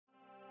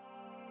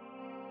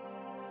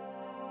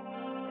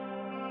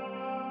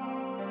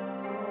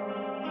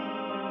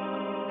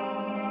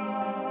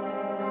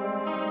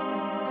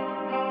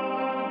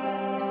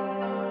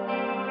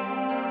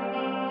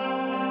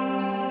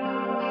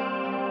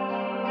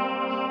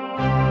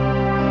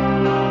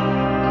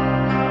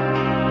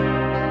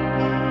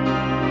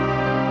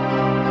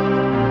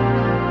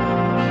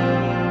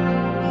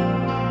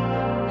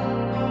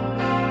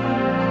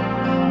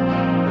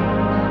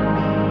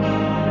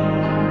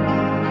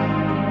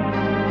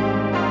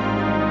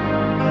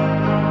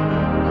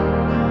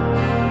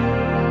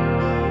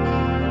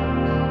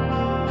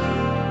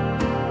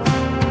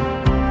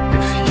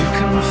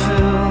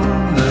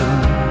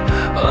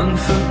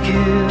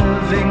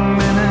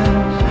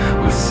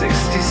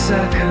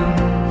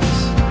seconds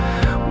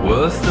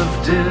worth of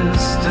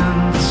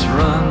distance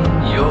run.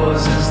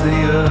 Yours is the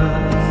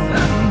earth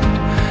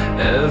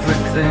and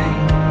everything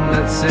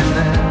that's in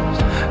it,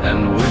 and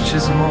which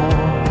is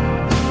more.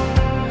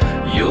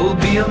 You'll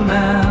be a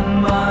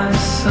man, my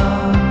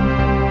son.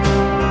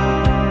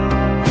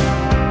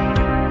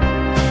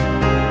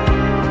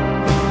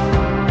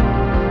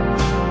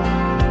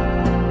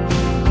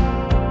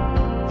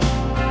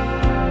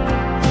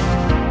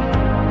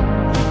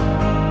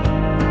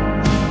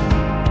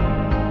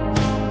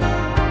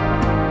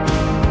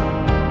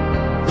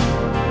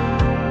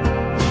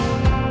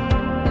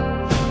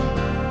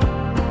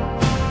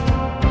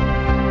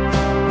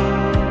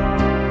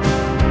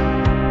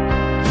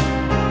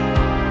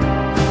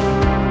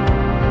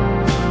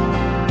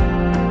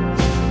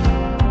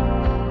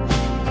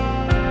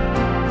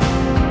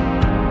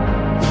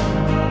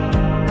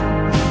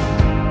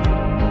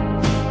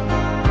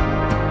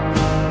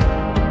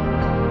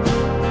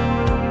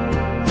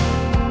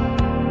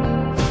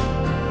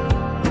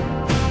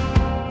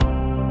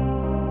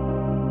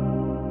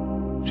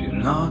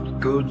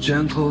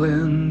 Gentle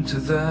into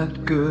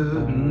that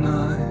good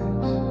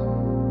night.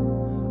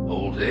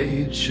 Old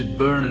age should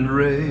burn and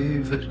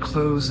rave at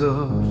close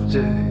of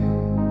day.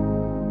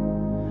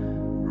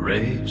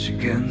 Rage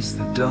against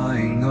the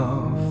dying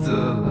of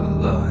the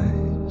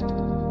light.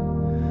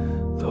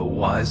 The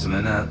wise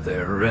men at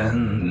their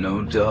end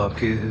know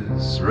dark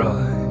is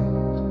right.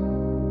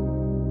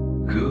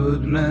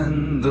 Good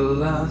men the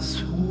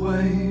last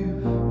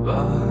wave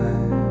by,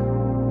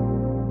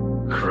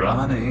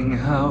 crowning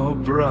how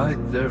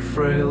bright their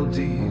frail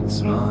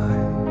deeds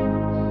might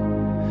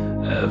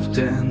have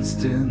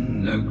danced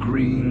in a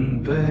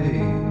green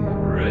bay.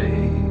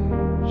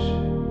 Rage,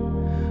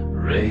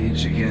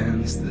 rage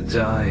against the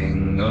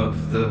dying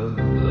of the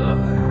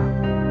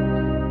light.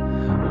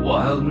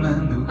 Wild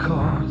men who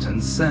caught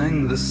and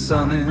sang the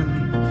sun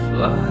in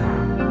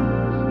flight,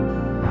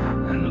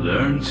 and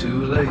learned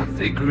too late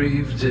they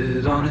grieved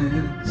it on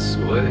its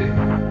way.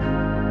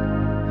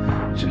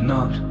 Do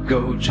not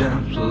go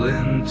gentle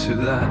into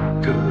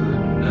that good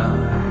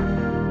night.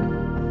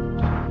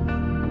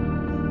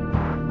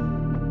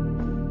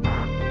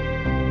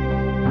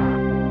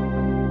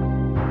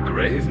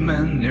 Grave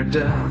men near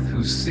death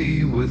who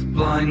see with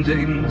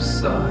blinding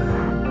sight.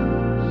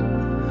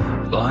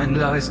 Blind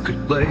eyes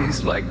could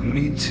blaze like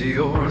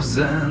meteors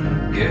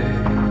and gay.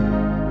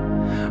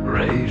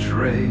 Rage,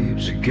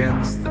 rage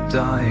against the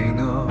dying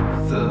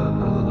of the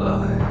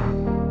light.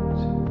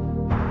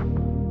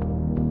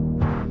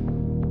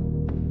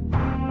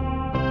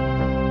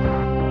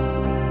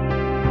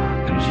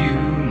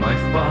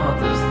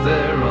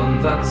 There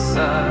on that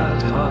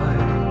sad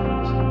height,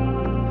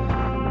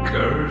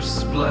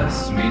 curse,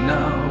 bless me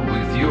now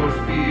with your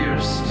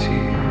fierce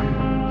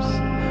tears.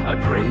 I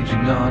pray do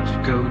not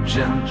go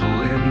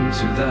gentle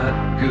into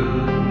that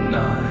good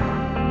night.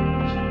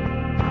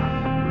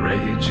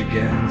 Rage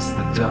against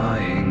the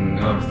dying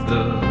of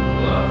the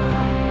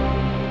light.